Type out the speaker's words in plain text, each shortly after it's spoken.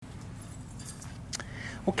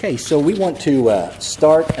Okay, so we want to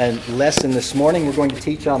start a lesson this morning. We're going to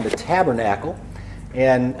teach on the Tabernacle.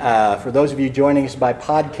 And for those of you joining us by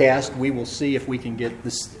podcast, we will see if we can get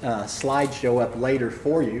this slideshow up later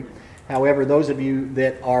for you. However, those of you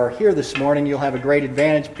that are here this morning, you'll have a great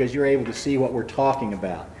advantage because you're able to see what we're talking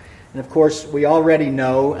about. And of course, we already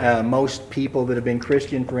know, most people that have been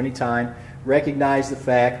Christian for any time recognize the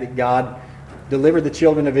fact that God delivered the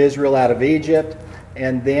children of Israel out of Egypt,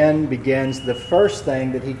 and then begins the first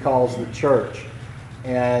thing that he calls the church.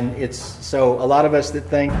 And it's so a lot of us that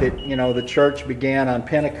think that, the church began on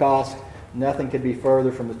Pentecost, nothing could be further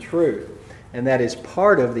from the truth. And that is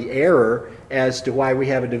part of the error as to why we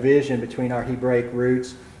have a division between our Hebraic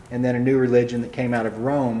roots and then a new religion that came out of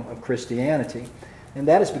Rome, of Christianity. And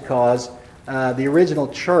that is because the original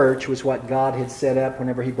church was what God had set up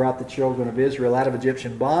whenever he brought the children of Israel out of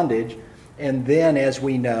Egyptian bondage. And then, as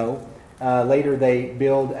we know, later they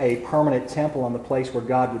build a permanent temple on the place where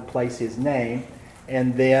God would place his name.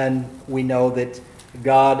 And then we know that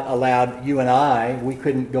God allowed you and I, we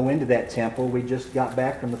couldn't go into that temple. We just got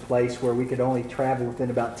back from the place where we could only travel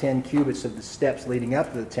within about 10 cubits of the steps leading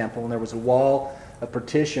up to the temple. And there was a wall, a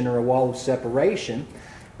partition, or a wall of separation.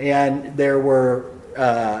 And there were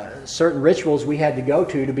certain rituals we had to go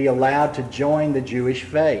to be allowed to join the Jewish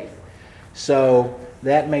faith. So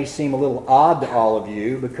that may seem a little odd to all of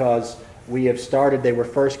you because we have started, they were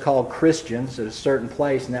first called Christians at a certain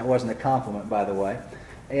place, and that wasn't a compliment, by the way.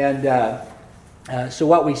 And so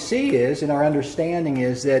what we see is, in our understanding,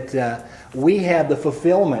 is that we have the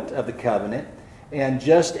fulfillment of the covenant, and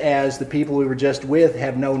just as the people we were just with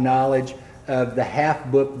have no knowledge of the half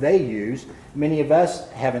book they use, many of us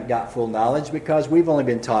haven't got full knowledge because we've only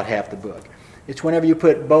been taught half the book. It's whenever you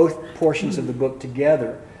put both portions of the book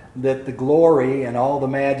together that the glory and all the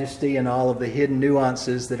majesty and all of the hidden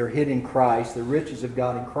nuances that are hid in Christ, the riches of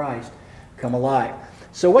God in Christ, come alive.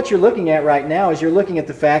 So what you're looking at right now is you're looking at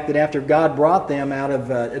the fact that after God brought them out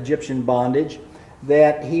of Egyptian bondage,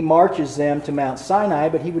 that he marches them to Mount Sinai,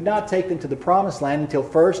 but he would not take them to the Promised Land until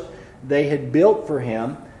first they had built for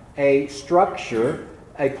him a structure,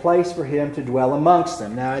 a place for him to dwell amongst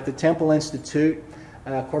them. Now, at the Temple Institute,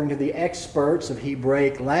 according to the experts of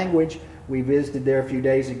Hebraic language, we visited there a few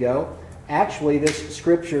days ago. Actually, this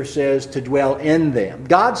scripture says to dwell in them.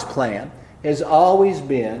 God's plan has always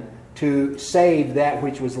been to save that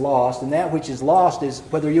which was lost. And that which is lost is,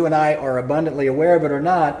 whether you and I are abundantly aware of it or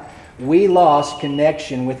not, we lost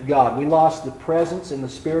connection with God. We lost the presence and the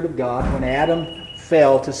Spirit of God when Adam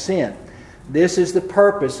fell to sin. This is the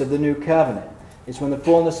purpose of the new covenant. It's when the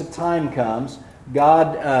fullness of time comes,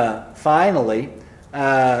 God finally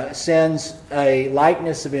sends a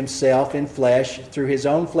likeness of himself in flesh through his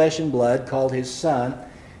own flesh and blood called his Son.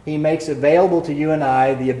 He makes available to you and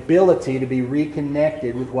I the ability to be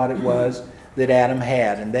reconnected with what it was that Adam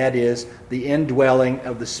had, and that is the indwelling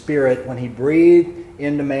of the Spirit when he breathed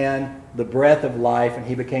into man the breath of life and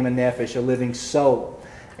he became a nephesh, a living soul.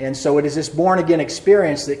 And so it is this born-again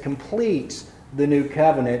experience that completes the new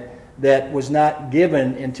covenant that was not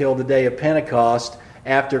given until the day of Pentecost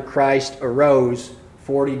after Christ arose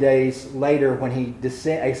 40 days later when he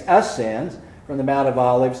ascends from the Mount of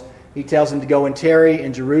Olives. He tells them to go and tarry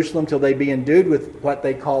in Jerusalem till they be endued with what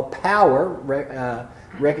they call power,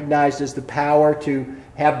 recognized as the power to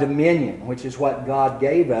have dominion, which is what God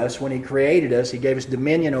gave us when he created us. He gave us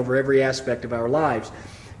dominion over every aspect of our lives.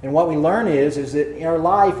 And what we learn is that in our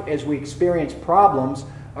life, as we experience problems,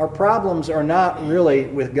 our problems are not really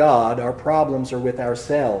with God. Our problems are with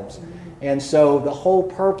ourselves. And so the whole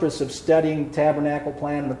purpose of studying Tabernacle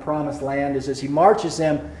plan and the Promised Land is as he marches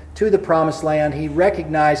them to the Promised Land, he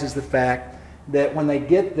recognizes the fact that when they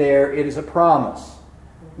get there, it is a promise.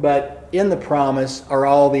 But in the promise are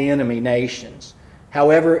all the enemy nations.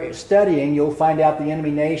 However, studying, you'll find out the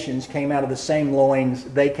enemy nations came out of the same loins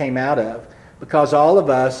they came out of, because all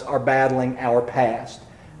of us are battling our past.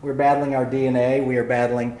 We're battling our DNA, we are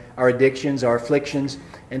battling our addictions, our afflictions,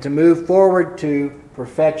 and to move forward to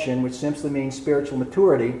perfection, which simply means spiritual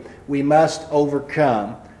maturity, we must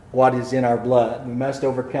overcome what is in our blood. We must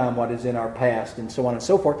overcome what is in our past, and so on and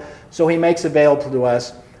so forth. So he makes available to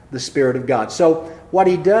us the Spirit of God. So what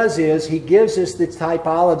he does is he gives us the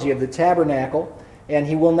typology of the tabernacle, and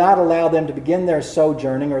he will not allow them to begin their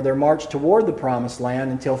sojourning or their march toward the Promised Land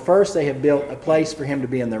until first they have built a place for him to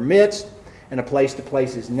be in their midst and a place to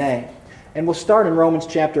place his name. And we'll start in Romans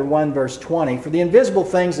chapter 1, verse 20. For the invisible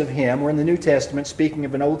things of him, we're in the New Testament, speaking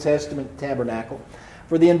of an Old Testament tabernacle.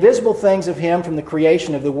 For the invisible things of him from the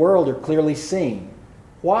creation of the world are clearly seen.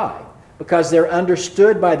 Why? Because they're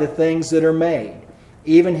understood by the things that are made,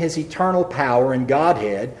 even his eternal power and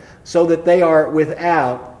Godhead, so that they are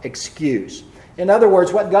without excuse. In other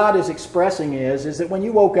words, what God is expressing is that when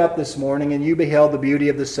you woke up this morning and you beheld the beauty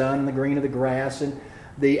of the sun and the green of the grass and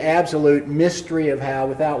the absolute mystery of how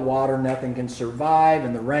without water nothing can survive,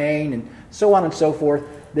 and the rain and so on and so forth,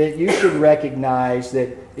 that you should recognize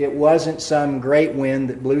that it wasn't some great wind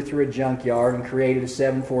that blew through a junkyard and created a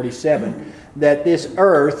 747, that this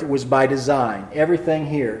earth was by design. Everything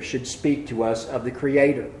here should speak to us of the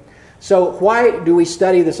Creator. So why do we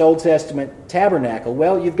study this Old Testament tabernacle?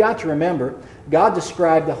 Well, you've got to remember, God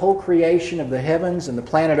described the whole creation of the heavens and the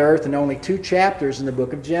planet Earth in only 2 chapters in the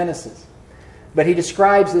book of Genesis. But He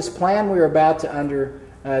describes this plan we're about to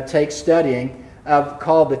undertake studying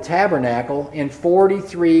called the Tabernacle in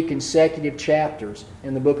 43 consecutive chapters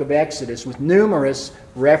in the book of Exodus, with numerous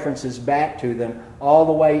references back to them all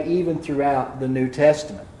the way even throughout the New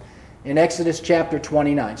Testament. In Exodus chapter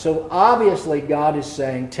 29. So obviously God is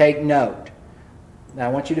saying, take note. Now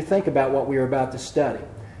I want you to think about what we are about to study.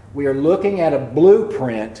 We are looking at a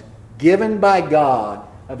blueprint given by God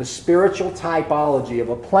of a spiritual typology of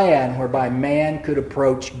a plan whereby man could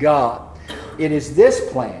approach God. It is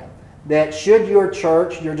this plan that should your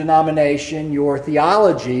church, your denomination, your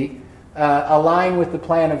theology align with the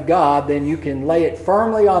plan of God, then you can lay it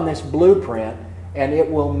firmly on this blueprint and it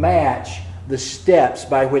will match the steps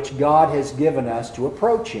by which God has given us to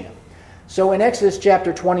approach Him. So in Exodus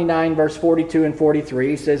chapter 29, verse 42 and 43,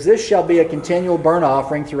 He says, "This shall be a continual burnt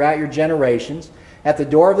offering throughout your generations at the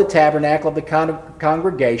door of the tabernacle of the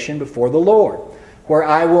congregation before the Lord, where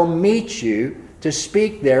I will meet you to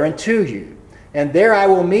speak there unto you. And there I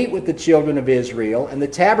will meet with the children of Israel, and the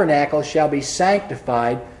tabernacle shall be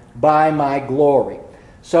sanctified by my glory."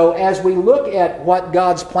 So as we look at what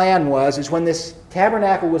God's plan was, is when this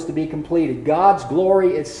tabernacle was to be completed, God's glory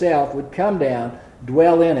itself would come down,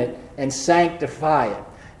 dwell in it, and sanctify it.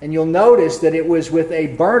 And you'll notice that it was with a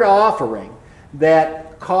burnt offering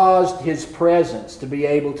that caused His presence to be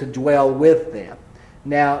able to dwell with them.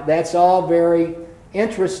 Now, that's all very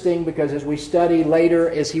interesting, because as we study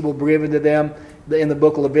later, as He will give to them in the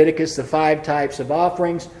book of Leviticus, the 5 types of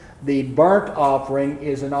offerings, the burnt offering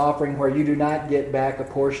is an offering where you do not get back a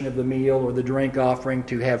portion of the meal or the drink offering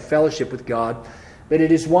to have fellowship with God, but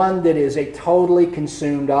it is one that is a totally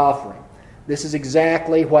consumed offering. This is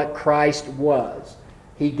exactly what Christ was.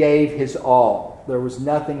 He gave His all. There was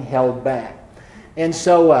nothing held back. And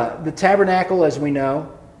so the tabernacle, as we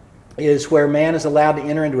know, is where man is allowed to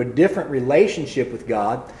enter into a different relationship with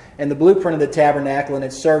God. And the blueprint of the tabernacle and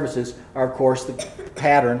its services are, of course, the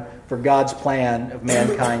pattern for God's plan of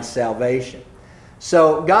mankind's salvation.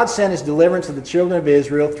 So God sent His deliverance of the children of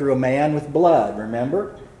Israel through a man with blood.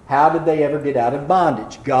 Remember? How did they ever get out of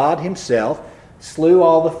bondage? God Himself slew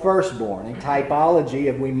all the firstborn, a typology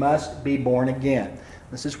of we must be born again.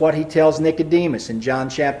 This is what He tells Nicodemus in John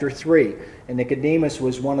chapter 3. And Nicodemus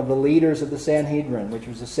was one of the leaders of the Sanhedrin, which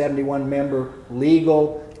was a 71-member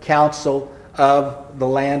legal council of the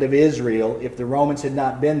land of Israel. If the Romans had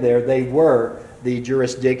not been there, they were the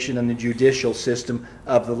jurisdiction and the judicial system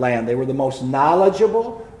of the land. They were the most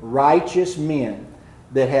knowledgeable, righteous men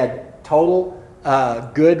that had total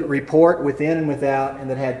good report within and without, and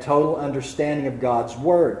that had total understanding of God's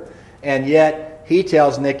Word. And yet, He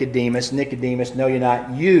tells Nicodemus, know you not,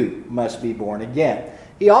 you must be born again.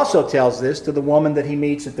 He also tells this to the woman that He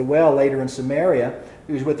meets at the well later in Samaria,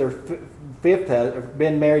 who's with her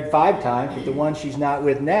been married 5 times, but the one she's not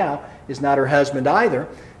with now is not her husband either.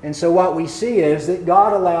 And so what we see is that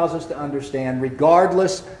God allows us to understand,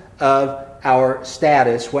 regardless of our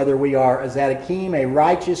status, whether we are a Zadokим, a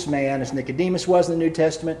righteous man, as Nicodemus was in the New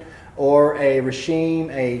Testament, or a Rashim,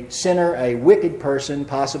 a sinner, a wicked person,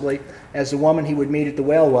 possibly, as the woman he would meet at the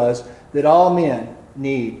well was, that all men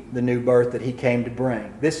need the new birth that He came to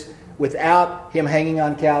bring. This, without Him hanging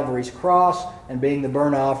on Calvary's cross and being the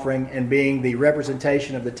burnt offering and being the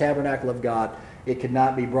representation of the tabernacle of God, it could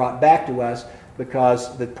not be brought back to us,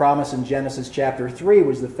 because the promise in Genesis chapter 3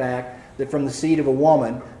 was the fact that from the seed of a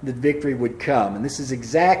woman the victory would come. And this is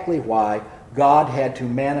exactly why God had to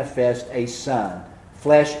manifest a son,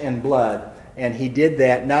 flesh and blood, and He did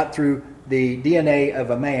that not through the DNA of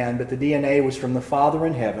a man, but the DNA was from the Father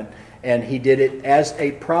in heaven, and He did it as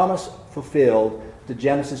a promise fulfilled to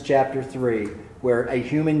Genesis chapter 3, where a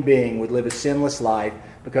human being would live a sinless life,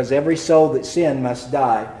 because every soul that sinned must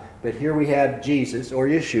die. But here we have Jesus, or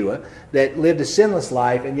Yeshua, that lived a sinless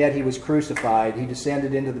life, and yet He was crucified. He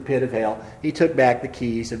descended into the pit of hell. He took back the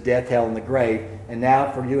keys of death, hell, and the grave. And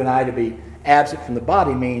now for you and I to be absent from the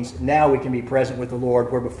body means now we can be present with the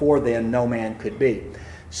Lord, where before then no man could be.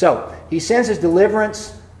 So He sends His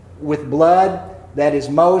deliverance with blood that is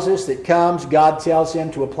Moses that comes. God tells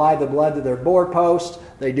him to apply the blood to their doorposts.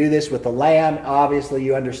 They do this with the lamb. Obviously,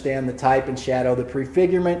 you understand the type and shadow, the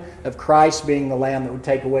prefigurement of Christ being the lamb that would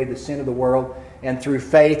take away the sin of the world. And through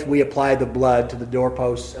faith, we apply the blood to the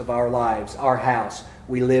doorposts of our lives, our house.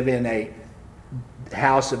 We live in a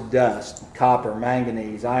house of dust, copper,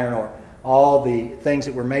 manganese, iron ore, all the things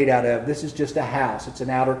that we're made out of. This is just a house. It's an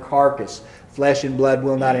outer carcass. Flesh and blood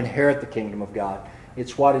will not inherit the kingdom of God.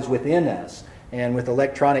 It's what is within us. And with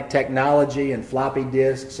electronic technology and floppy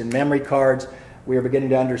disks and memory cards, we are beginning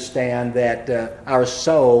to understand that our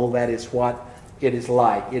soul, that is what it is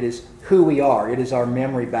like. It is who we are. It is our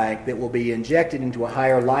memory bank that will be injected into a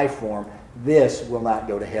higher life form. This will not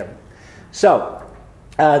go to heaven. So,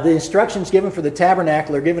 the instructions given for the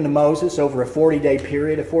tabernacle are given to Moses over a 40-day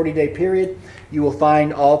period. A 40-day period you will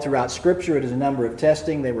find all throughout Scripture. It is a number of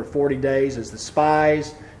testing. They were 40 days as the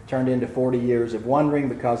spies turned into 40 years of wandering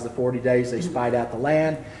because the 40 days they spied out the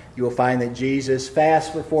land. You will find that Jesus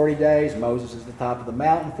fasts for 40 days. Moses is at the top of the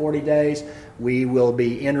mountain 40 days. We will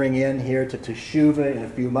be entering in here to Teshuvah in a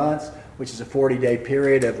few months, which is a 40-day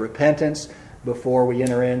period of repentance before we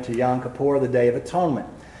enter into Yom Kippur, the Day of Atonement.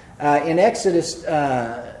 In Exodus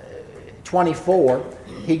 24,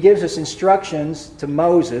 he gives us instructions to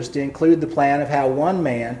Moses to include the plan of how one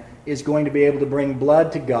man is going to be able to bring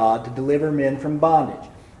blood to God to deliver men from bondage.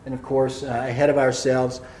 And of course, ahead of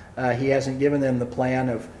ourselves, he hasn't given them the plan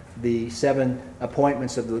of the 7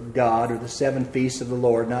 appointments of the God or the 7 feasts of the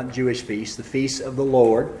Lord, not Jewish feasts, the feasts of the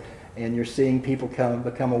Lord. And you're seeing people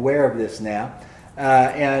become aware of this now.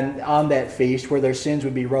 And on that feast where their sins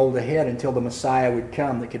would be rolled ahead until the Messiah would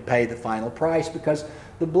come that could pay the final price, because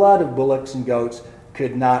the blood of bullocks and goats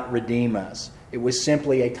could not redeem us. It was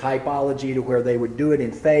simply a typology to where they would do it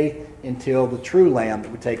in faith until the true Lamb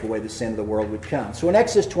that would take away the sin of the world would come. So in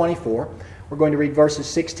Exodus 24, we're going to read verses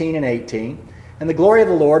 16 and 18. And the glory of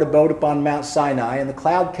the Lord abode upon Mount Sinai, and the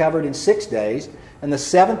cloud covered in 6 days. And the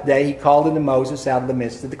 7th day he called unto Moses out of the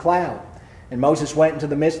midst of the cloud. And Moses went into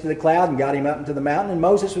the midst of the cloud and got him up into the mountain. And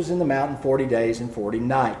Moses was in the mountain 40 days and 40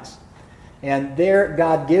 nights. And there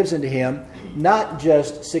God gives unto him not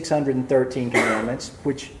just 613 commandments,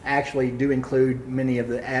 which actually do include many of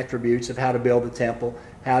the attributes of how to build the temple,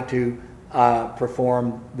 how to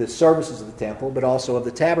perform the services of the temple, but also of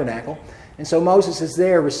the tabernacle. And so Moses is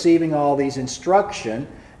there receiving all these instruction,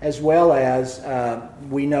 as well as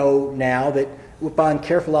we know now that upon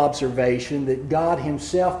careful observation that God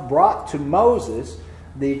himself brought to Moses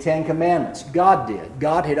the 10 Commandments. God did.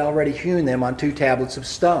 God had already hewn them on 2 tablets of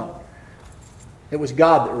stone. It was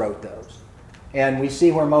God that wrote those. And we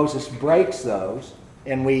see where Moses breaks those,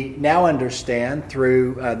 and we now understand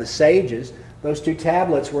through the sages, those 2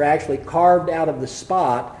 tablets were actually carved out of the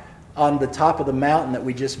spot on the top of the mountain that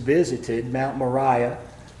we just visited, Mount Moriah,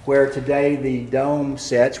 where today the dome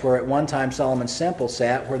sits, where at one time Solomon's Temple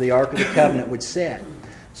sat, where the Ark of the Covenant would sit.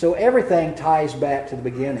 So everything ties back to the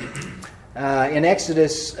beginning. In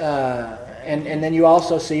Exodus, and then you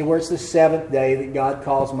also see where it's the 7th day that God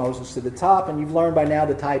calls Moses to the top, and you've learned by now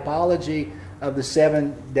the typology of the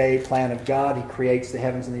 7-day plan of God. He creates the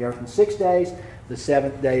heavens and the earth in 6 days. The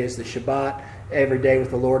 7th day is the Shabbat. Every day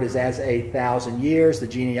with the Lord is as 1,000 years. The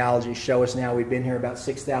genealogies show us now we've been here about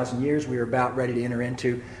 6,000 years. We are about ready to enter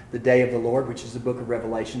into the day of the Lord, which is the book of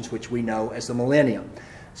Revelations, which we know as the millennium.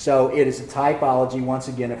 So it is a typology, once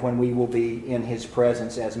again, of when we will be in his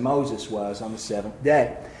presence as Moses was on the 7th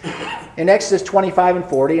day. In Exodus 25 and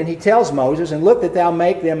 40, and he tells Moses, "And look that thou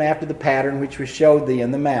make them after the pattern which was showed thee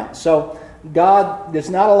in the mount." So God does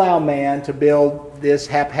not allow man to build this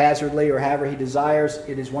haphazardly or however he desires.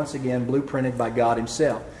 It is once again blueprinted by God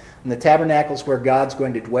himself. And the tabernacle is where God's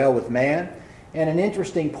going to dwell with man. And an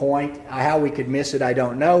interesting point, how we could miss it I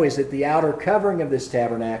don't know, is that the outer covering of this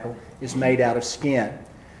tabernacle is made out of skin.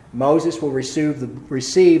 Moses will receive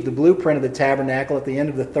the blueprint of the tabernacle at the end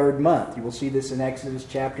of the 3rd month. You will see this in Exodus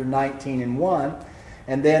chapter 19 and 1.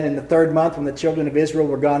 And then in the 3rd month, when the children of Israel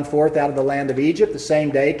were gone forth out of the land of Egypt, the same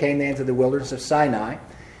day came they into the wilderness of Sinai.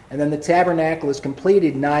 And then the tabernacle is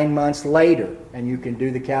completed 9 months later. And you can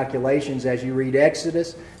do the calculations as you read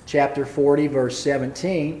Exodus chapter 40, verse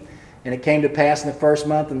 17. And it came to pass in the 1st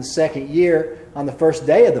month in the 2nd year, on the 1st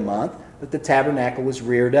day of the month, that the tabernacle was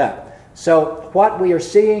reared up. So what we are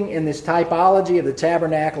seeing in this typology of the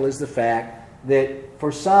tabernacle is the fact that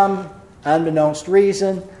for some unbeknownst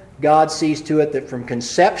reason, God sees to it that from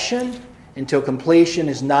conception until completion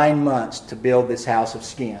is 9 months to build this house of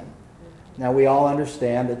skin. Now we all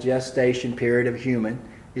understand the gestation period of human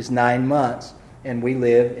is 9 months, and we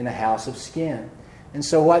live in a house of skin. And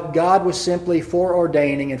so what God was simply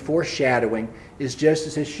foreordaining and foreshadowing is just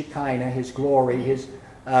as his Shekinah, his glory, his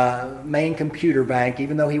main computer bank,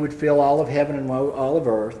 even though he would fill all of heaven and all of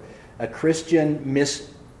earth. A Christian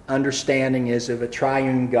misunderstanding is of a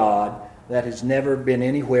triune God that has never been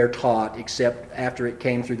anywhere taught except after it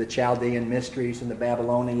came through the Chaldean mysteries and the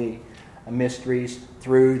Babylonian mysteries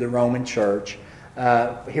through the Roman Church.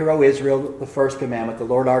 Hear, O Israel, the first commandment, the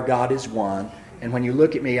Lord our God is one. And when you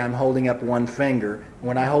look at me, I'm holding up one finger.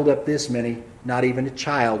 When I hold up this many, not even a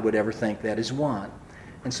child would ever think that is one.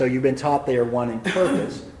 And so you've been taught they are one in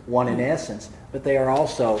purpose, one in essence, but they are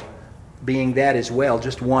also, being that as well,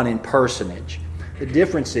 just one in personage. The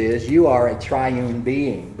difference is you are a triune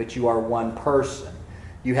being, but you are one person.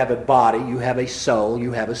 You have a body, you have a soul,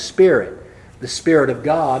 you have a spirit. The Spirit of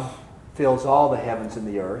God fills all the heavens and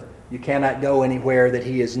the earth. You cannot go anywhere that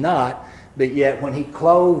He is not, but yet when He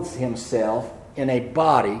clothes Himself in a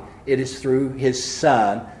body, it is through His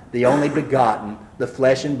Son, the only begotten, the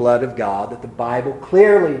flesh and blood of God, that the Bible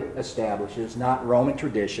clearly establishes, not Roman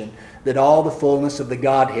tradition, that all the fullness of the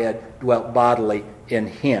Godhead dwelt bodily in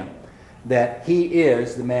Him. That He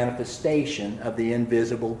is the manifestation of the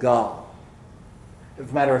invisible God.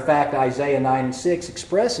 As a matter of fact, Isaiah 9:6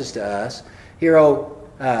 expresses to us, "Hear,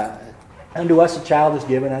 unto us a child is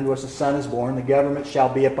given, unto us a son is born, the government shall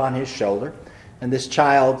be upon His shoulder, and this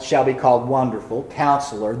child shall be called Wonderful,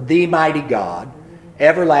 Counselor, the Mighty God,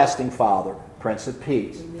 Everlasting Father, Prince of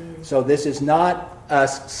Peace." So this is not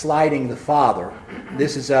us slighting the Father.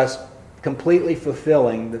 This is us completely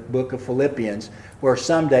fulfilling the book of Philippians, where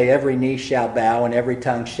someday every knee shall bow and every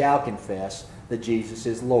tongue shall confess that Jesus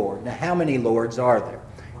is Lord. Now, how many Lords are there?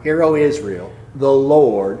 Hear, O Israel, the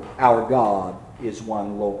Lord our God is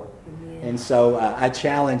one Lord. And so I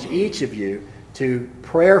challenge each of you to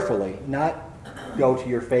prayerfully not go to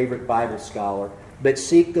your favorite Bible scholar, but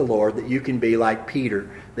seek the Lord that you can be like Peter,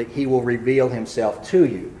 that He will reveal Himself to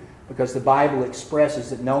you. Because the Bible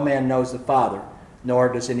expresses that no man knows the Father, nor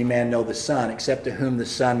does any man know the Son, except to whom the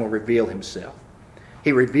Son will reveal Himself.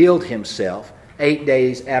 He revealed Himself 8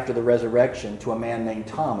 days after the resurrection to a man named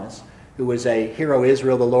Thomas, who was a "Hear, O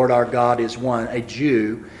Israel, the Lord our God is one," a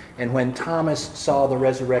Jew. And when Thomas saw the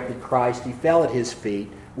resurrected Christ, he fell at His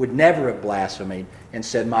feet, would never have blasphemed, and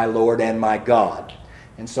said, "My Lord and my God."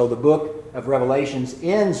 And so the book of Revelations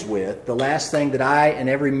ends with the last thing that I and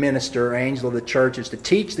every minister or angel of the church is to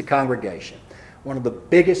teach the congregation. One of the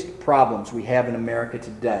biggest problems we have in America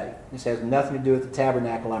today, this has nothing to do with the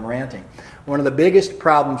Tabernacle, I'm ranting. One of the biggest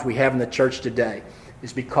problems we have in the church today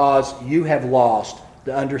is because you have lost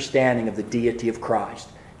the understanding of the deity of Christ.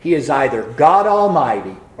 He is either God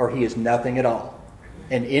Almighty or He is nothing at all.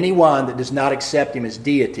 And anyone that does not accept Him as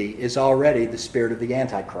deity is already the spirit of the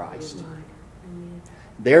Antichrist.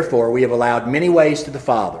 Therefore, we have allowed many ways to the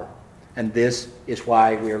Father. And this is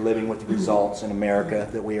why we are living with the results in America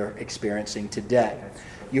that we are experiencing today.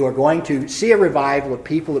 You are going to see a revival of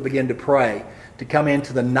people that begin to pray to come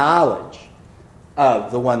into the knowledge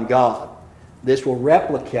of the one God. This will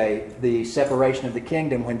replicate the separation of the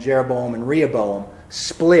kingdom when Jeroboam and Rehoboam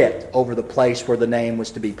split over the place where the name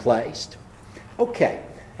was to be placed. Okay,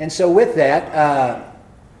 and so with that,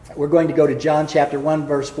 we're going to go to John chapter 1,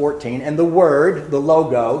 verse 14. "And the Word, the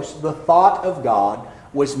Logos, the thought of God,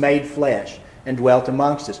 was made flesh and dwelt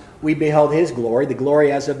amongst us. We beheld His glory, the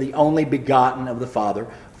glory as of the only begotten of the Father,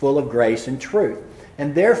 full of grace and truth."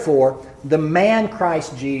 And therefore, the man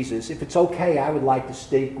Christ Jesus, if it's okay, I would like to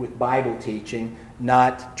stick with Bible teaching,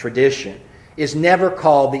 not tradition, is never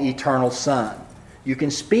called the eternal Son. You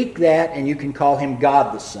can speak that and you can call Him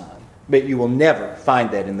God the Son, but you will never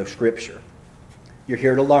find that in the Scripture. You're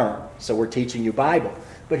here to learn, so we're teaching you Bible.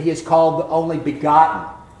 But He is called the only begotten.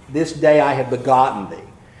 "This day I have begotten thee,"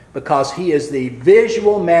 because He is the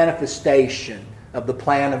visual manifestation of the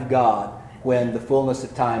plan of God when the fullness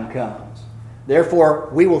of time comes. Therefore,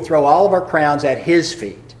 we will throw all of our crowns at His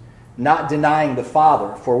feet, not denying the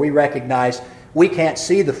Father, for we recognize we can't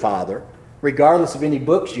see the Father. Regardless of any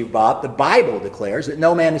books you've bought, the Bible declares that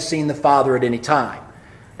no man has seen the Father at any time.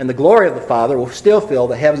 And the glory of the Father will still fill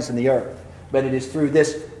the heavens and the earth. But it is through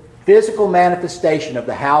this physical manifestation of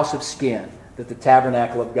the house of skin that the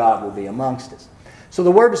tabernacle of God will be amongst us. So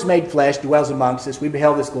the Word was made flesh, dwells amongst us. We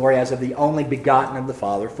beheld His glory as of the only begotten of the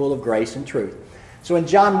Father, full of grace and truth. So in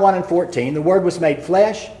John 1 and 14, the Word was made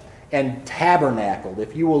flesh and tabernacled.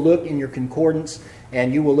 If you will look in your concordance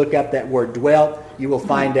and you will look up that word dwelt, you will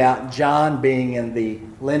find out John, being in the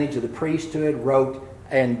lineage of the priesthood, wrote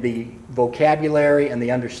in the vocabulary and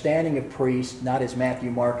the understanding of priests, not as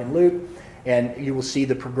Matthew, Mark, and Luke. And you will see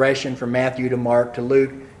the progression from Matthew to Mark to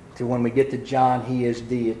Luke to when we get to John, he is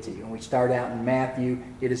deity. When we start out in Matthew,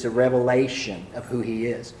 it is a revelation of who he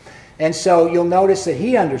is. And so you'll notice that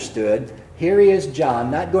he understood, here he is,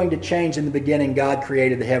 John, not going to change in the beginning, God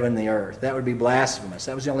created the heaven and the earth. That would be blasphemous.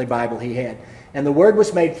 That was the only Bible he had. And the Word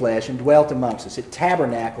was made flesh and dwelt amongst us. It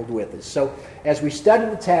tabernacled with us. So as we study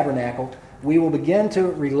the tabernacle, we will begin to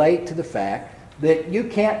relate to the fact that you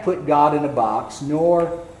can't put God in a box,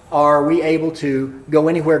 nor are we able to go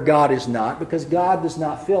anywhere God is not, because God does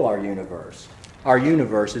not fill our universe. Our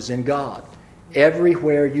universe is in God.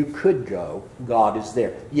 Everywhere you could go, God is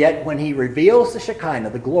there. Yet when he reveals the Shekinah,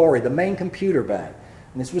 the glory, the main computer bank,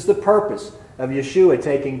 and this was the purpose of Yeshua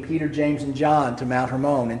taking Peter, James, and John to Mount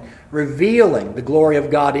Hermon and revealing the glory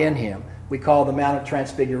of God in him, we call the Mount of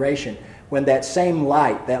Transfiguration, when that same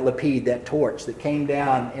light, that lapid, that torch that came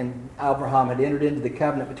down and Abraham had entered into the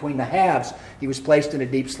covenant between the halves, he was placed in a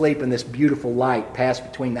deep sleep and this beautiful light passed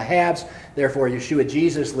between the halves. Therefore, Yeshua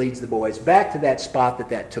Jesus leads the boys back to that spot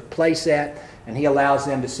that took place at, and he allows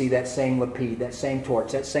them to see that same lapid, that same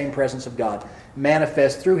torch, that same presence of God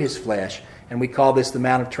manifest through his flesh. And we call this the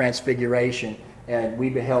Mount of Transfiguration. And we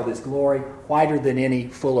beheld his glory, whiter than any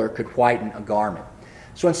fuller could whiten a garment.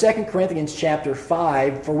 So in 2 Corinthians chapter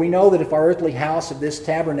 5, for we know that if our earthly house of this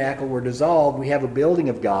tabernacle were dissolved, we have a building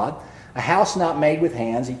of God, a house not made with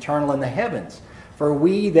hands, eternal in the heavens. For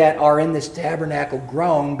we that are in this tabernacle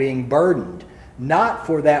groan, being burdened, not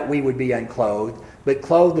for that we would be unclothed, but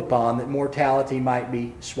clothed upon, that mortality might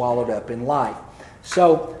be swallowed up in life.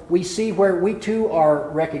 So we see where we too are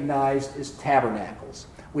recognized as tabernacles.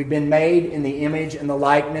 We've been made in the image and the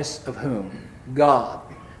likeness of whom? God.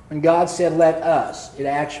 When God said, let us, it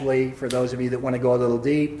actually, for those of you that want to go a little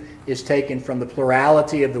deep, is taken from the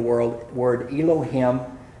plurality of the word Elohim.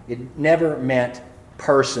 It never meant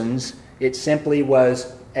persons. It simply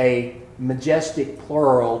was a majestic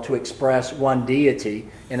plural to express one deity,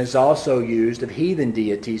 and is also used of heathen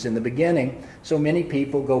deities in the beginning. So many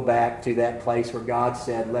people go back to that place where God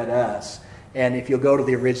said, let us. And if you'll go to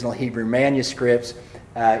the original Hebrew manuscripts,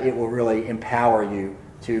 it will really empower you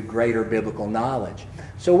to greater biblical knowledge.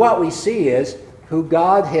 So what we see is who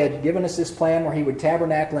God had given us this plan where he would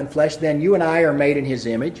tabernacle in flesh. Then you and I are made in his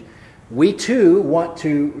image. We too want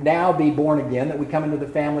to now be born again, that we come into the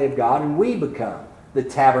family of God and we become the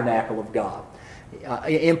tabernacle of God.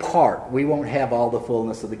 In part, we won't have all the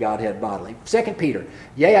fullness of the Godhead bodily. 2 Peter,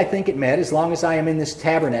 yea, I think it meet, as long as I am in this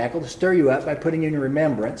tabernacle, to stir you up by putting you in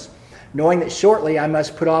remembrance, knowing that shortly I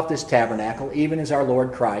must put off this tabernacle, even as our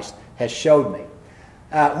Lord Christ has showed me.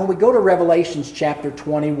 When we go to Revelations chapter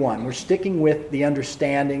 21, we're sticking with the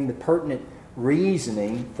understanding, the pertinent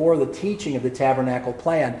reasoning for the teaching of the tabernacle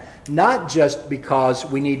plan, not just because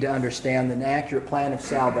we need to understand an accurate plan of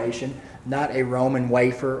salvation, not a Roman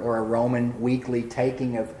wafer or a Roman weekly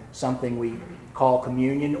taking of something we call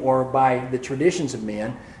communion or by the traditions of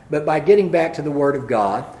men, but by getting back to the Word of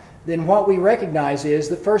God. Then what we recognize is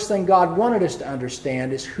the first thing God wanted us to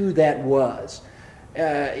understand is who that was.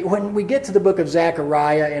 When we get to the book of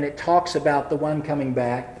Zechariah and it talks about the one coming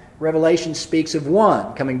back, Revelation speaks of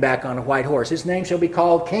one coming back on a white horse. His name shall be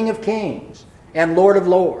called King of Kings and Lord of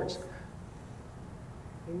Lords.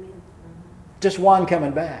 Just one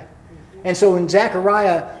coming back. And so in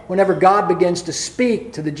Zechariah, whenever God begins to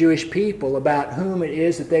speak to the Jewish people about whom it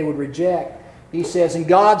is that they would reject, he says, and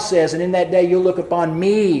God says, and in that day you'll look upon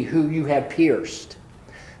me who you have pierced.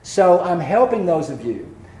 So I'm helping those of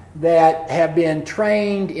you that have been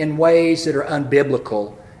trained in ways that are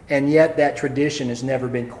unbiblical, and yet that tradition has never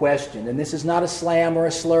been questioned. And this is not a slam or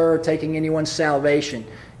a slur or taking anyone's salvation.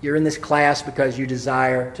 You're in this class because you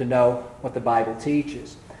desire to know what the Bible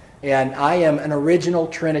teaches. And I am an original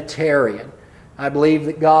Trinitarian. I believe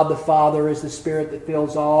that God the Father is the Spirit that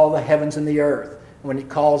fills all the heavens and the earth. When it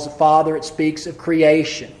calls the Father, it speaks of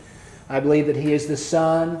creation. I believe that he is the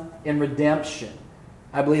Son in redemption.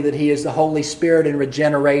 I believe that he is the Holy Spirit in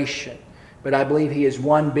regeneration. But I believe he is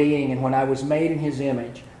one being, and when I was made in his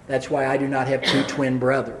image, that's why I do not have two twin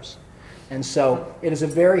brothers. And so it is a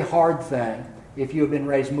very hard thing, if you have been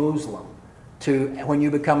raised Muslim, to, when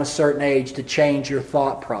you become a certain age, to change your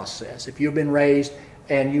thought process. If you've been raised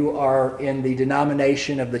and you are in the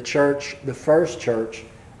denomination of the church, the first church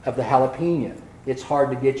of the jalapeno, it's hard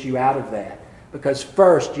to get you out of that. Because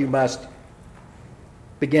first you must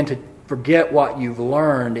begin to forget what you've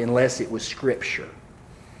learned unless it was Scripture.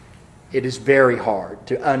 It is very hard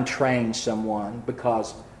to untrain someone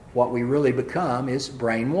because what we really become is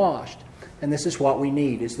brainwashed. And this is what we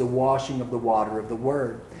need, is the washing of the water of the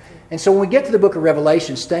Word. And so when we get to the book of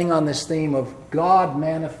Revelation, staying on this theme of God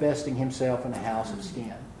manifesting himself in a house of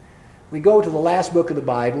skin, we go to the last book of the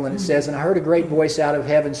Bible, and it says, "And I heard a great voice out of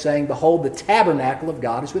heaven saying, Behold, the tabernacle of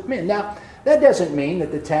God is with men." Now, that doesn't mean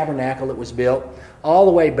that the tabernacle that was built all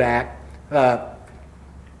the way back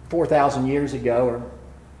 4,000 years ago, or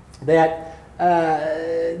that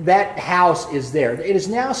house is there. It is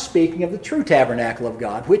now speaking of the true tabernacle of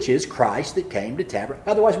God, which is Christ that came to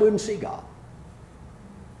tabernacle. Otherwise, we wouldn't see God.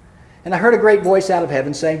 "And I heard a great voice out of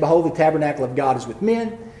heaven saying, Behold, the tabernacle of God is with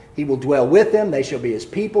men. He will dwell with them. They shall be his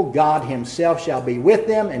people. God himself shall be with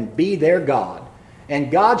them and be their God.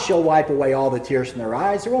 And God shall wipe away all the tears from their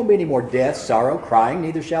eyes. There won't be any more death, sorrow, crying.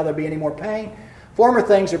 Neither shall there be any more pain. Former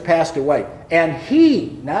things are passed away. And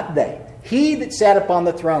he," not they, "he that sat upon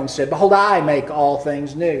the throne said, Behold, I make all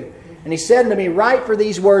things new. And he said unto me, Write, for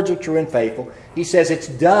these words are true and faithful." He says, "It's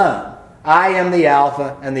done. I am the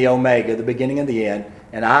Alpha and the Omega, the beginning and the end.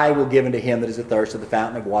 And I will give unto him that is athirst of the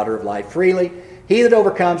fountain of water of life freely. He that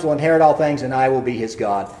overcomes will inherit all things, and I will be his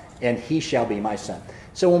God, and he shall be my son."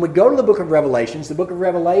 So when we go to the book of Revelations, the book of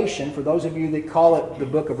Revelation, for those of you that call it the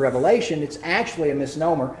book of Revelation, it's actually a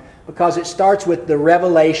misnomer because it starts with the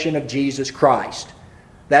revelation of Jesus Christ.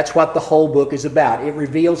 That's what the whole book is about. It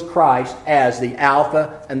reveals Christ as the Alpha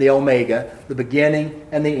and the Omega, the beginning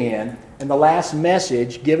and the end. And the last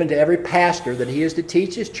message given to every pastor that he is to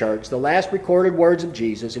teach his church, the last recorded words of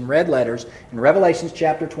Jesus in red letters in Revelation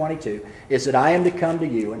chapter 22, is that I am to come to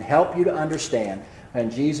you and help you to understand.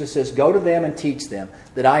 And Jesus says, "Go to them and teach them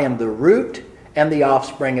that I am the root and the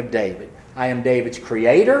offspring of David. I am David's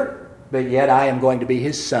creator, but yet I am going to be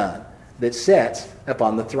his son that sits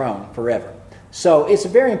upon the throne forever." So it's a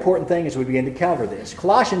very important thing as we begin to cover this.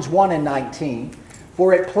 Colossians 1 and 19,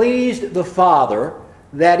 "For it pleased the Father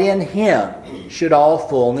that in him should all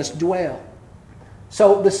fullness dwell."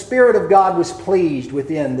 So the Spirit of God was pleased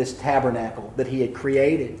within this tabernacle that he had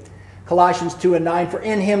created. Colossians 2 and 9, "For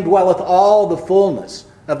in him dwelleth all the fullness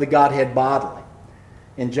of the Godhead bodily."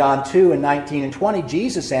 In John 2 and 19 and 20,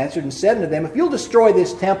 Jesus answered and said unto them, "If you'll destroy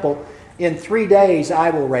this temple, in 3 days I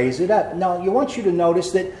will raise it up." Now, I want you to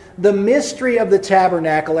notice that the mystery of the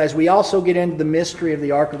tabernacle, as we also get into the mystery of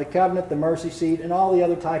the Ark of the Covenant, the mercy seat, and all the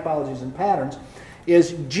other typologies and patterns,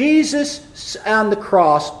 is Jesus on the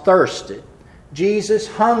cross thirsted. Jesus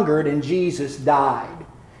hungered and Jesus died.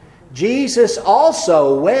 Jesus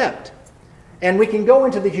also wept. And we can go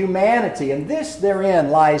into the humanity, and this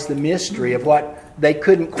therein lies the mystery of what they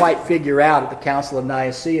couldn't quite figure out at the Council of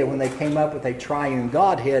Nicaea when they came up with a triune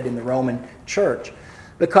Godhead in the Roman Church.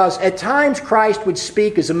 Because at times Christ would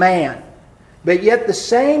speak as a man, but yet the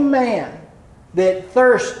same man that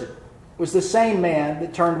thirsted was the same man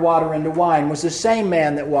that turned water into wine, was the same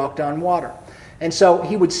man that walked on water. And so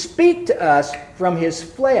he would speak to us from his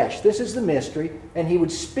flesh. This is the mystery. And he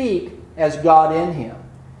would speak as God in him.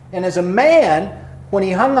 And as a man, when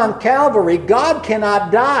he hung on Calvary, God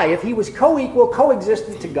cannot die. If he was co-equal,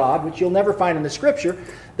 co-existent to God, which you'll never find in the Scripture,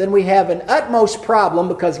 then we have an utmost problem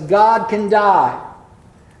because God can die.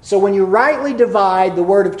 So when you rightly divide the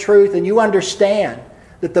word of truth and you understand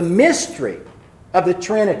that the mystery of the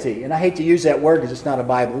Trinity, and I hate to use that word because it's not a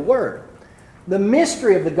Bible word, the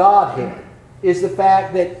mystery of the Godhead is the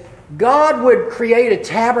fact that God would create a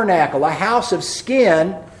tabernacle, a house of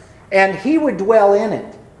skin, and he would dwell in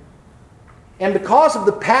it. And because of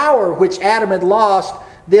the power which Adam had lost,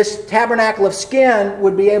 this tabernacle of skin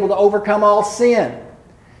would be able to overcome all sin.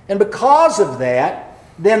 And because of that,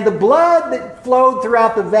 then the blood that flowed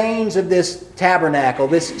throughout the veins of this tabernacle,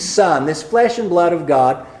 this Son, this flesh and blood of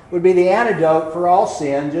God, would be the antidote for all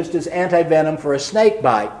sin, just as antivenom for a snake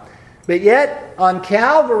bite. But yet, on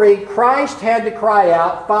Calvary, Christ had to cry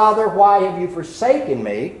out, "Father, why have you forsaken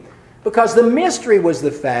me?" Because the mystery was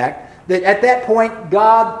the fact that at that point,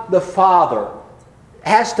 God the Father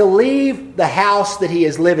has to leave the house that he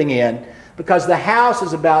is living in because the house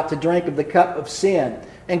is about to drink of the cup of sin.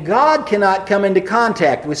 And God cannot come into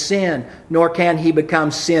contact with sin, nor can he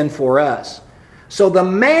become sin for us. So the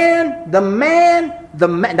man, not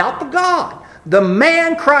the God, the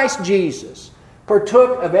man Christ Jesus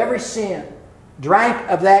partook of every sin, drank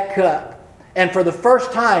of that cup, and for the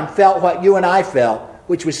first time felt what you and I felt,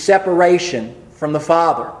 which was separation from the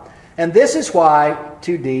Father. And this is why,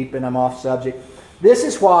 too deep and I'm off subject, this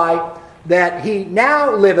is why that he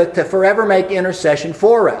now liveth to forever make intercession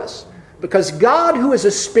for us. Because God, who is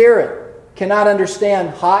a spirit, cannot understand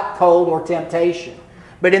hot, cold, or temptation.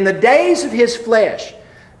 But in the days of his flesh,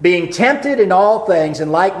 being tempted in all things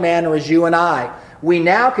in like manner as you and I, we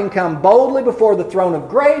now can come boldly before the throne of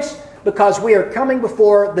grace because we are coming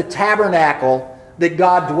before the tabernacle that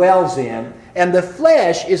God dwells in. And the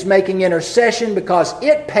flesh is making intercession because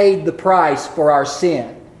it paid the price for our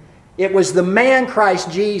sin. It was the man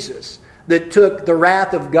Christ Jesus that took the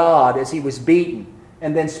wrath of God as he was beaten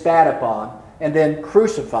and then spat upon and then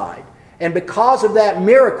crucified. And because of that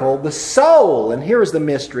miracle, the soul, and here is the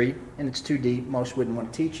mystery, and it's too deep, most wouldn't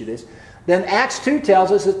want to teach you this, then Acts 2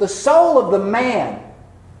 tells us that the soul of the man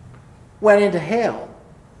went into hell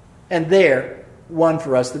and there won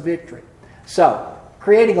for us the victory. So,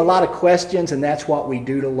 creating a lot of questions, and that's what we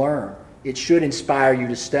do to learn. It should inspire you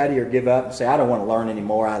to study or give up and say, I don't want to learn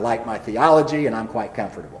anymore. I like my theology and I'm quite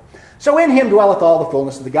comfortable. So in him dwelleth all the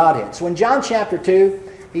fullness of the Godhead. So in John chapter 2,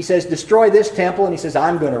 he says, destroy this temple, and he says,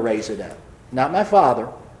 I'm going to raise it up. Not my Father,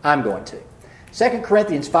 I'm going to. 2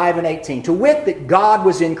 Corinthians 5 and 18, to wit that God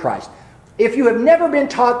was in Christ. If you have never been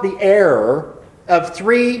taught the error of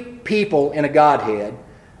three people in a Godhead,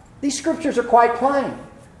 these scriptures are quite plain.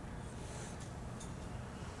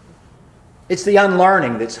 It's the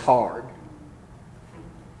unlearning that's hard.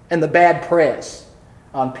 And the bad press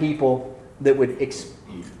on people that would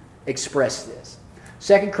express this.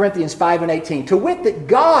 2 Corinthians 5 and 18. To wit that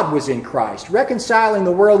God was in Christ, reconciling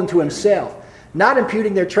the world unto himself, not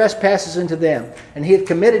imputing their trespasses unto them. And he hath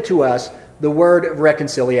committed to us the word of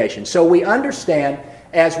reconciliation. So we understand,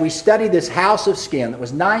 as we study this house of skin that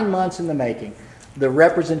was 9 months in the making, the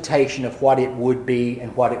representation of what it would be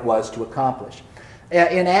and what it was to accomplish.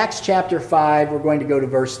 In Acts chapter 5, we're going to go to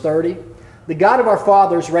verse 30. The God of our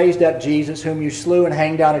fathers raised up Jesus, whom you slew and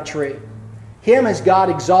hanged on a tree. Him has God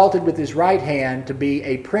exalted with his right hand to be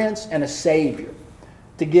a prince and a savior,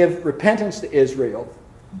 to give repentance to Israel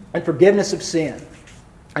and forgiveness of sin.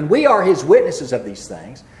 And we are his witnesses of these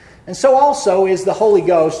things. And so also is the Holy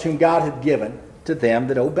Ghost, whom God hath given to them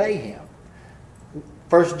that obey him.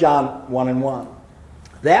 1 John 1 and 1.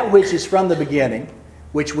 That which is from the beginning,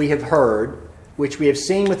 which we have heard, which we have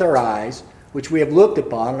seen with our eyes, which we have looked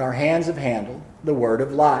upon, and our hands have handled, the word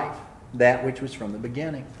of life, that which was from the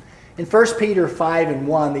beginning. In 1 Peter 5 and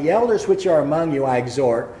 1, the elders which are among you I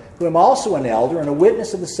exhort, who am also an elder and a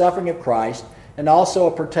witness of the suffering of Christ, and also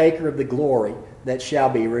a partaker of the glory that shall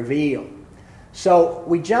be revealed. So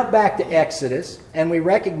we jump back to Exodus, and we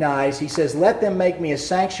recognize, he says, let them make me a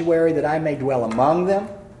sanctuary that I may dwell among them.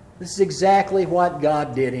 This is exactly what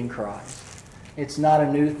God did in Christ. It's not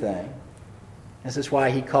a new thing. This is why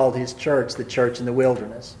he called his church the church in the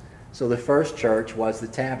wilderness. So the first church was the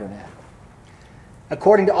tabernacle.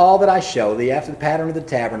 According to all that I show thee, after the pattern of the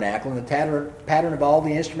tabernacle, and the pattern of all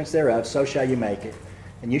the instruments thereof, so shall you make it.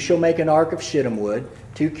 And you shall make an ark of shittim wood.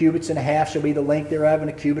 2 cubits and a half shall be the length thereof, and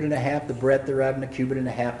 1 cubit and a half the breadth thereof, and 1 cubit and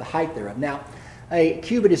a half the height thereof. Now, a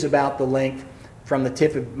cubit is about the length from the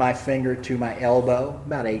tip of my finger to my elbow,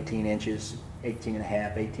 about 18 inches, 18 and a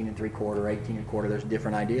half, 18 and 3/4, 18 and a quarter. There's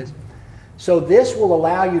different ideas. So this will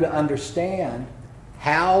allow you to understand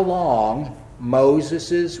how long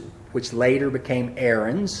Moses's, which later became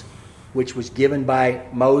Aaron's, which was given by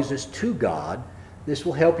Moses to God. This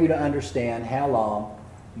will help you to understand how long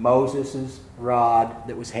Moses' rod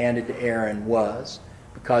that was handed to Aaron was,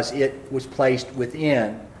 because it was placed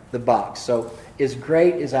within the box. So as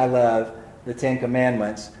great as I love the Ten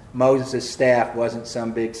Commandments, Moses' staff wasn't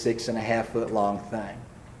some big 6.5 foot long thing.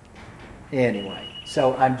 Anyway,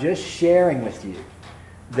 so I'm just sharing with you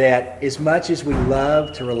that as much as we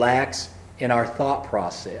love to relax in our thought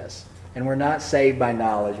process, and we're not saved by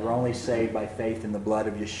knowledge, we're only saved by faith in the blood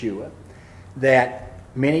of Yeshua, that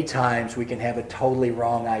many times we can have a totally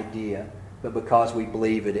wrong idea, but because we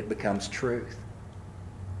believe it, it becomes truth.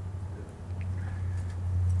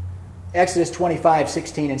 Exodus 25,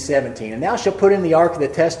 16 and 17. And thou shalt put in the ark of the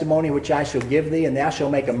testimony which I shall give thee, and thou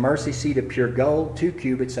shalt make a mercy seat of pure gold. 2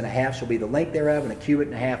 cubits and a half shall be the length thereof, and 1 cubit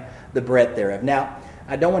and a half the breadth thereof. Now,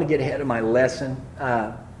 I don't want to get ahead of my lesson,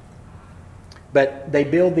 but they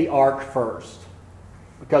build the ark first,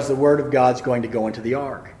 because the Word of God's going to go into the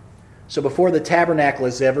ark. So before the tabernacle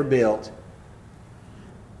is ever built,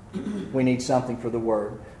 we need something for the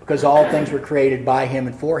Word. Because all things were created by Him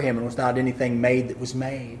and for Him, and was not anything made that was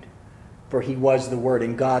made. For He was the Word,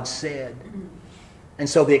 and God said. And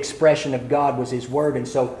so the expression of God was His Word, and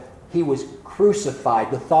so He was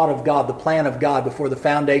crucified. The thought of God, the plan of God before the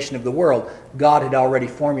foundation of the world, God had already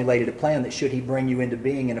formulated a plan that should He bring you into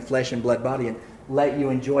being in a flesh and blood body and let you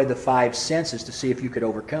enjoy the 5 senses to see if you could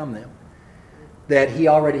overcome them, that He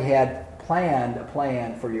already had planned a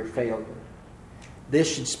plan for your failure.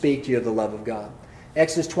 This should speak to you of the love of God.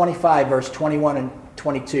 Exodus 25, verse 21 and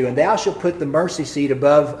 22. And thou shalt put the mercy seat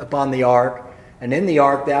above upon the ark, and in the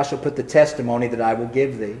ark thou shalt put the testimony that I will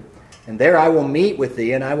give thee. And there I will meet with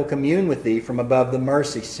thee, and I will commune with thee from above the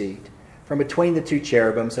mercy seat, from between the 2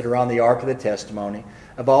 cherubims that are on the ark of the testimony,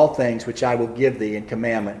 of all things which I will give thee in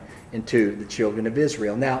commandment unto the children of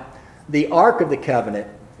Israel. Now, the ark of the covenant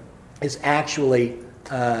is actually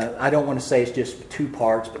I don't want to say it's just two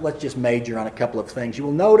parts, but let's just major on a couple of things. You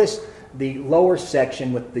will notice the lower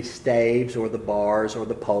section with the staves or the bars or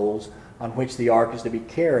the poles on which the ark is to be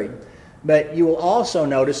carried. But you will also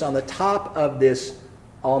notice on the top of this,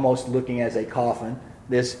 almost looking as a coffin,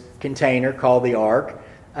 this container called the ark,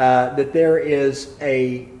 that there is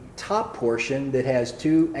a top portion that has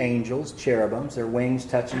two angels, cherubims, their wings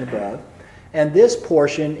touching above. And this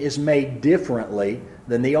portion is made differently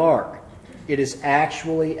than the ark. It is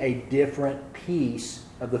actually a different piece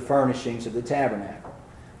of the furnishings of the tabernacle,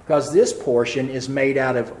 because this portion is made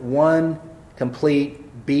out of one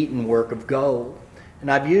complete beaten work of gold.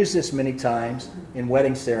 And I've used this many times in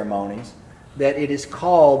wedding ceremonies, that it is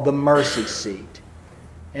called the mercy seat.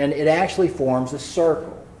 And it actually forms a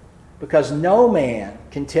circle, because no man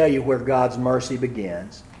can tell you where God's mercy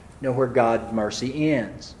begins, nor where God's mercy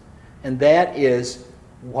ends. And that is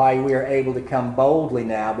why we are able to come boldly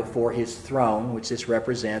now before His throne, which this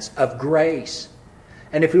represents, of grace.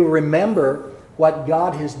 And if you remember, what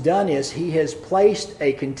God has done is He has placed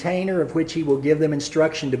a container of which He will give them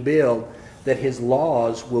instruction to build, that His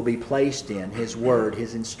laws will be placed in, His word,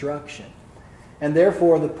 His instruction. And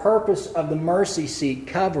therefore, the purpose of the mercy seat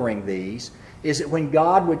covering these is that when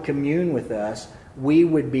God would commune with us, we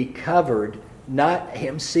would be covered, not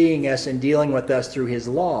Him seeing us and dealing with us through His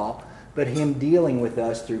law, but Him dealing with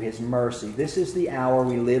us through His mercy. This is the hour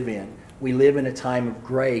we live in. We live in a time of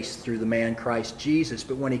grace through the man Christ Jesus,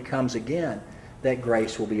 but when He comes again, that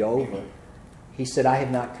grace will be over. He said, I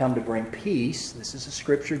have not come to bring peace. This is a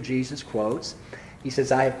scripture Jesus quotes. He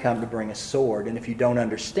says, I have come to bring a sword. And if you don't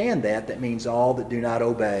understand that, that means all that do not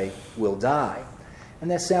obey will die.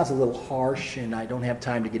 And that sounds a little harsh, and I don't have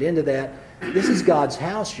time to get into that. This is God's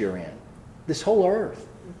house you're in, this whole earth.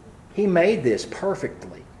 He made this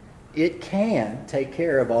perfectly. It can take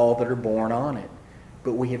care of all that are born on it,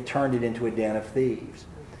 but we have turned it into a den of thieves.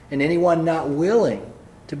 And anyone not willing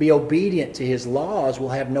to be obedient to His laws will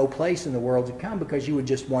have no place in the world to come, because you would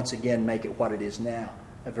just once again make it what it is now,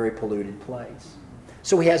 a very polluted place.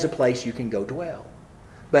 So He has a place you can go dwell,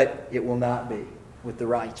 but it will not be with the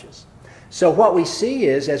righteous. So what we see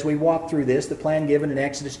is, as we walk through this, the plan given in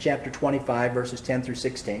Exodus chapter 25, verses 10 through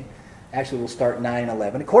 16. Actually, we'll start 9 and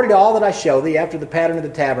 11. According to all that I show thee, after the pattern of the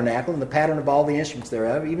tabernacle and the pattern of all the instruments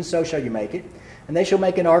thereof, even so shall you make it. And they shall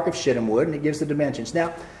make an ark of shittim wood, and it gives the dimensions.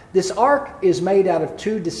 Now, this ark is made out of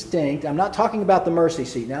two distinct, I'm not talking about the mercy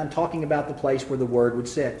seat now, I'm talking about the place where the word would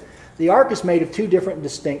sit. The ark is made of two different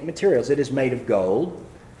distinct materials. It is made of gold,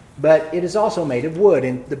 but it is also made of wood.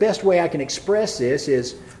 And the best way I can express this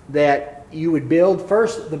is that you would build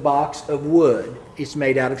first the box of wood. It's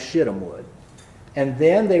made out of shittim wood. And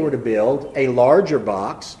then they were to build a larger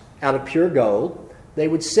box out of pure gold. They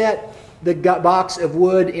would set the box of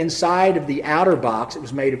wood inside of the outer box. It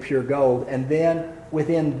was made of pure gold. And then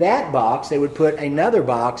within that box, they would put another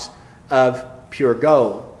box of pure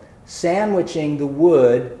gold, sandwiching the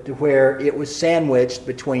wood to where it was sandwiched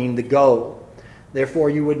between the gold. Therefore,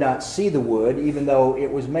 you would not see the wood, even though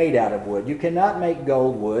it was made out of wood. You cannot make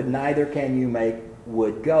gold wood, neither can you make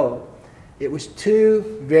wood gold. It was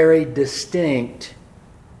two very distinct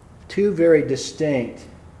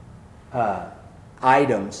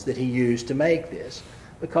items that He used to make this,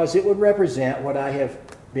 because it would represent what I have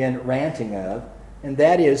been ranting of, and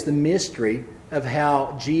that is the mystery of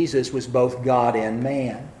how Jesus was both God and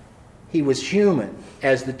man. He was human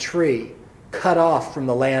as the tree, cut off from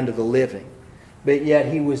the land of the living, but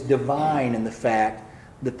yet He was divine in the fact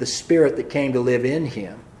that the Spirit that came to live in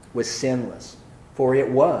Him was sinless, for it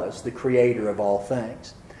was the Creator of all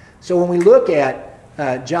things. So when we look at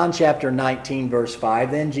John chapter 19, verse 5,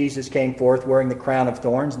 then Jesus came forth wearing the crown of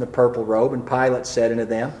thorns and the purple robe, and Pilate said unto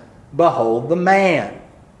them, Behold the man.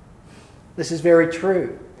 This is very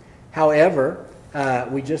true. However,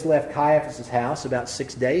 we just left Caiaphas' house about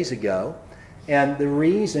 6 days ago, and the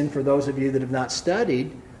reason, for those of you that have not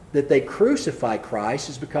studied, that they crucify Christ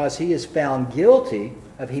is because He is found guilty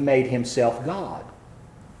of He made Himself God.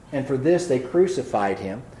 And for this they crucified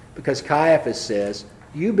Him, because Caiaphas says,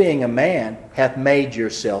 You being a man hath made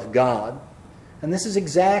yourself God. And this is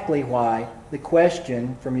exactly why the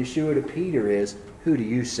question from Yeshua to Peter is, Who do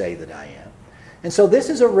you say that I am? And so this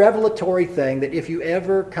is a revelatory thing that if you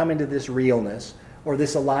ever come into this realness or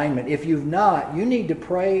this alignment, if you've not, you need to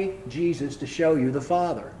pray Jesus to show you the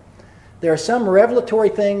Father. There are some revelatory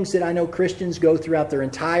things that I know Christians go throughout their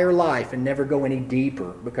entire life and never go any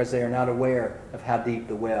deeper because they are not aware of how deep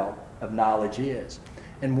the well of knowledge is.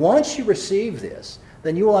 And once you receive this,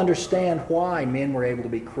 then you will understand why men were able to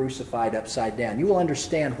be crucified upside down. You will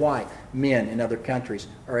understand why men in other countries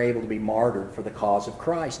are able to be martyred for the cause of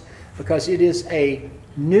Christ. Because it is a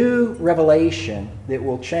new revelation that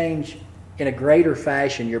will change in a greater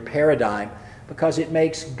fashion your paradigm, because it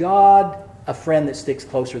makes God a friend that sticks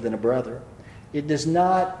closer than a brother. It does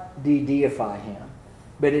not de-deify Him,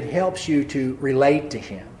 but it helps you to relate to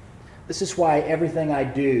Him. This is why everything I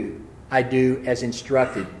do as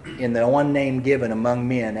instructed in the one name given among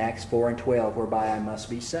men, Acts 4 and 12, whereby I must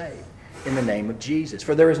be saved, in the name of Jesus.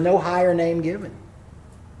 For there is no higher name given.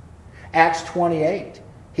 Acts 28,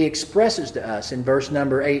 He expresses to us in verse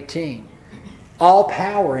number 18, all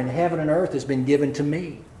power in heaven and earth has been given to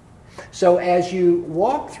me. So as you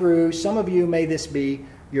walk through, some of you may this be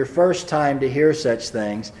your first time to hear such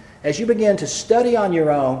things, as you begin to study on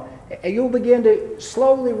your own, you'll begin to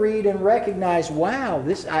slowly read and recognize, wow,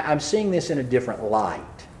 I'm seeing this in a different light.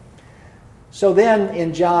 So then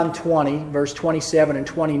in John 20, verse 27 and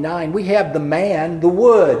 29, we have the man, the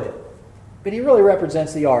wood, but he really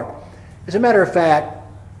represents the ark. As a matter of fact,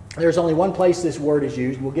 there's only one place this word is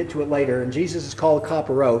used. We'll get to it later. And Jesus is called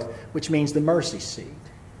Kaparoth, which means the mercy seat.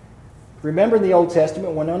 Remember in the Old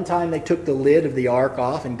Testament when one time they took the lid of the ark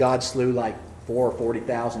off and God slew like 4 or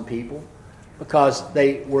 40,000 people? Because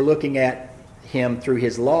they were looking at Him through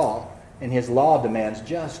His law, and His law demands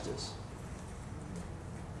justice.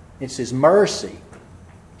 It's His mercy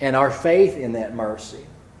and our faith in that mercy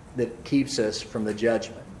that keeps us from the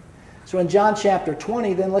judgment. So in John chapter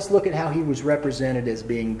 20, then let's look at how He was represented as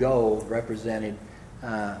being gold, represented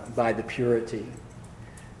by the purity.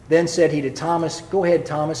 Then said He to Thomas, go ahead,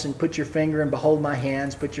 Thomas, and put your finger and behold my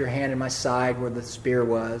hands, put your hand in my side where the spear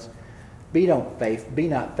was. Be not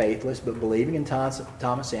faithless, but believing. And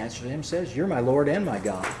Thomas answered him, says, you're my Lord and my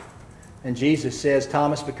God. And Jesus says,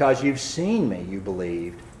 Thomas, because you've seen me, you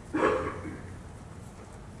believed.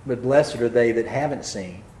 But blessed are they that haven't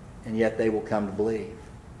seen, and yet they will come to believe.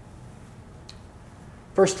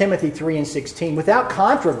 1 Timothy 3 and 16, without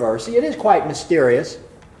controversy, it is quite mysterious.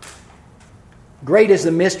 Great is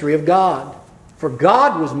the mystery of God. For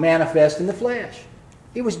God was manifest in the flesh.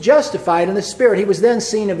 He was justified in the Spirit. He was then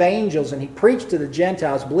seen of angels, and He preached to the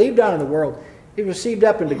Gentiles, believed on in the world. He was received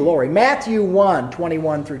up into glory. Matthew 1,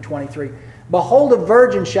 21 through 23. Behold, a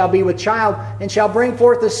virgin shall be with child, and shall bring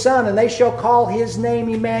forth a son, and they shall call His name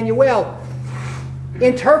Emmanuel.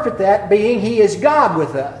 Interpret that being He is God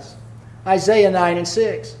with us. Isaiah 9 and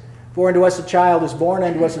 6. For unto us a child is born,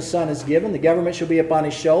 unto us a son is given. The government shall be upon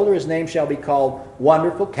His shoulder. His name shall be called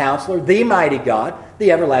Wonderful, Counselor, the Mighty God,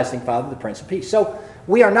 the Everlasting Father, the Prince of Peace. So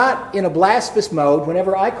we are not in a blasphemous mode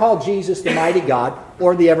whenever I call Jesus the Mighty God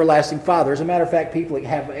or the Everlasting Father. As a matter of fact, people who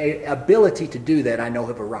have an ability to do that I know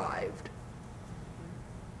have arrived.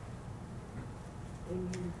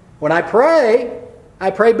 When I pray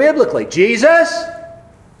biblically. Jesus.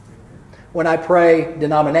 When I pray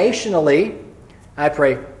denominationally, I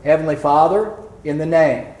pray, Heavenly Father, in the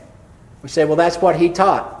name. We say, well, that's what He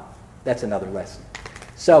taught. That's another lesson.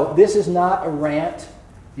 So this is not a rant.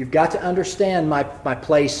 You've got to understand my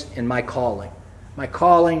place in my calling. My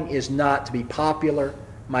calling is not to be popular.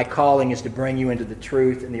 My calling is to bring you into the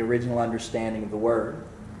truth and the original understanding of the Word.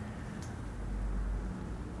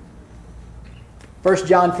 1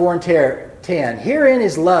 John 4 and 10. Herein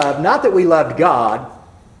is love, not that we loved God,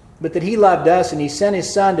 but that He loved us, and He sent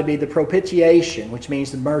His Son to be the propitiation, which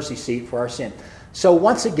means the mercy seat for our sin. So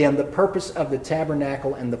once again, the purpose of the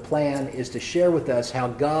tabernacle and the plan is to share with us how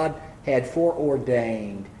God had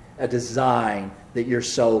foreordained a design that your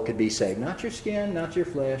soul could be saved. Not your skin, not your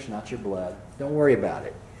flesh, not your blood. Don't worry about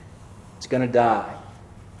it. It's going to die.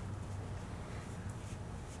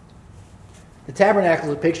 The tabernacle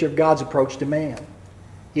is a picture of God's approach to man.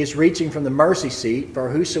 He is reaching from the mercy seat for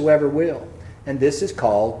whosoever will. And this is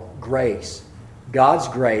called grace. God's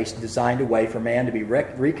grace designed a way for man to be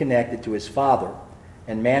reconnected to his Father.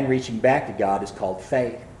 And man reaching back to God is called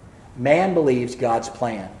faith. Man believes God's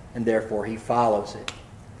plan, and therefore he follows it.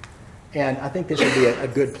 And I think this would be a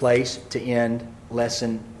good place to end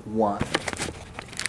lesson 1.